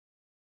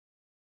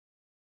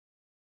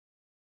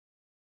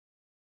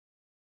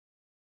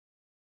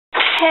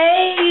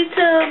Hey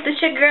YouTube, this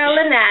your girl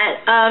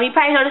Lynette. You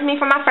probably noticed me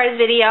from my first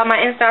video,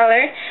 my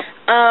installer.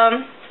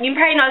 You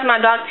probably noticed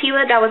my dog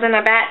Tila that was in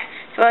the back.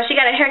 Well, she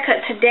got a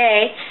haircut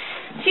today.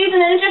 She's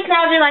an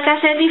nostalgia, like I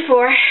said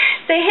before.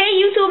 Say hey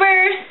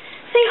YouTubers.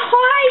 Say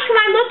hi to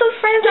my little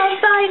friends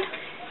outside.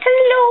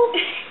 Hello.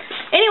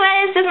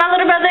 Anyways, this is my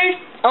little brother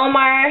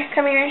Omar.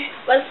 Come here.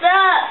 What's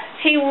up?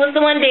 He was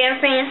the one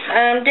dancing.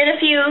 Did a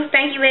few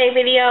thank you leg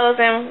videos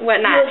and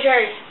whatnot.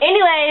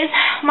 Anyways,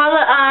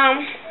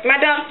 my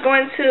dog's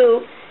going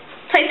to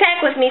play tag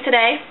with me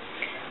today.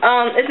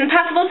 It's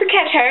impossible to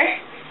catch her.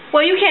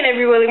 Well, you can if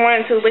you really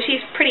wanted to, but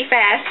she's pretty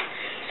fast.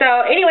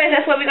 So, anyways,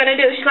 that's what we're gonna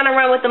do. She's gonna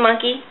run with the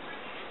monkey.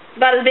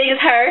 About as big as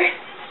her.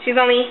 She's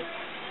only,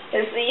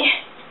 let's see.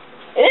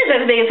 It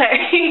is as big as her.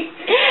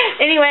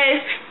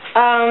 Anyways,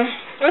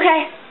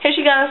 okay, here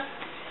she goes.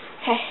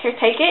 Okay, here,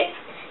 take it.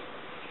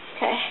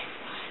 Okay.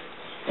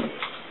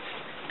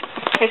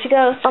 Here she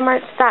goes. Omar,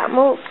 stop,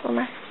 move,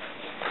 Omar.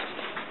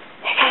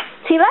 Okay,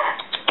 Tila?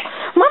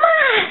 Mama!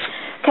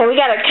 Okay, we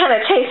gotta kind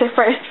of chase her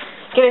first.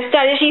 Get her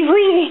started. She's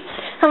leaving.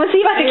 I'm gonna see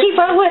if I can keep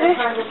up with her.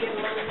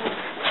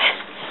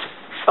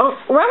 Oh,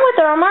 run with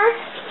her, Omar.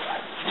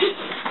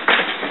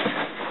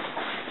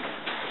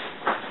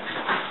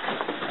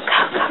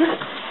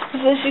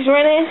 Go. She's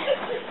running.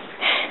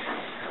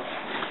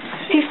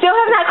 You still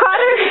have not caught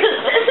her?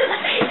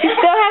 You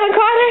still haven't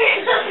caught her?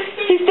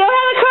 You still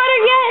haven't caught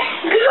her yet?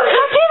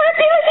 Oh, Tila.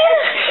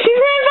 She's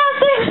running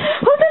faster.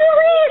 Who's in the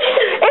lead?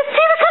 It's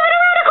Tila coming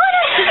around the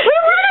corner.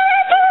 We're running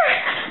after her.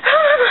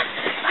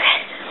 Okay.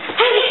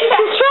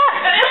 She's trapped.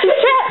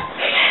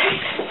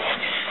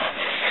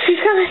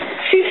 She's coming.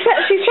 She's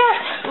trapped.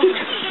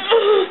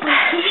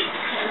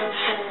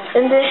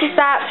 And then she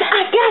stopped.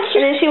 I got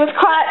you. And then she was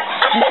caught.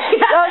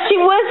 Oh,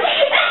 she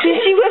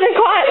wasn't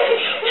caught.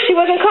 She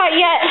wasn't caught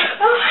yet.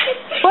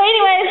 Well,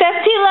 anyways,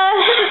 that's Tila.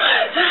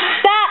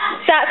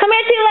 Stop. Come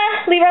here,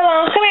 Tila. Leave her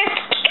alone. Come here.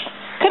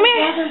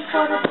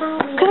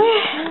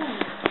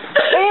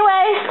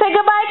 Anyways, say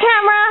goodbye,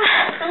 camera.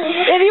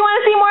 If you want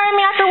to see more of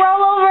me, I can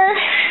roll over.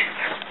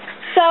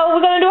 So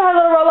we're gonna do her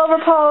little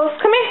rollover pose.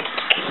 Come here.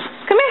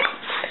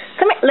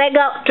 Let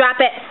go. Drop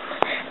it,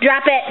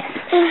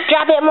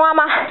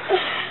 mama.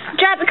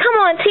 Drop it. Come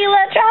on,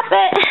 Tila. Drop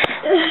it.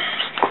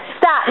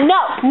 Stop. No.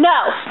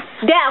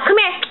 Down. Come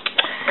here.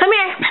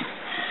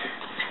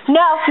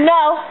 No.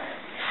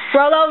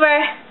 Roll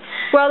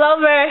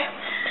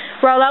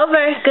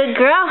over. Good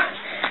girl.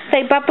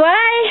 Say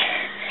bye-bye.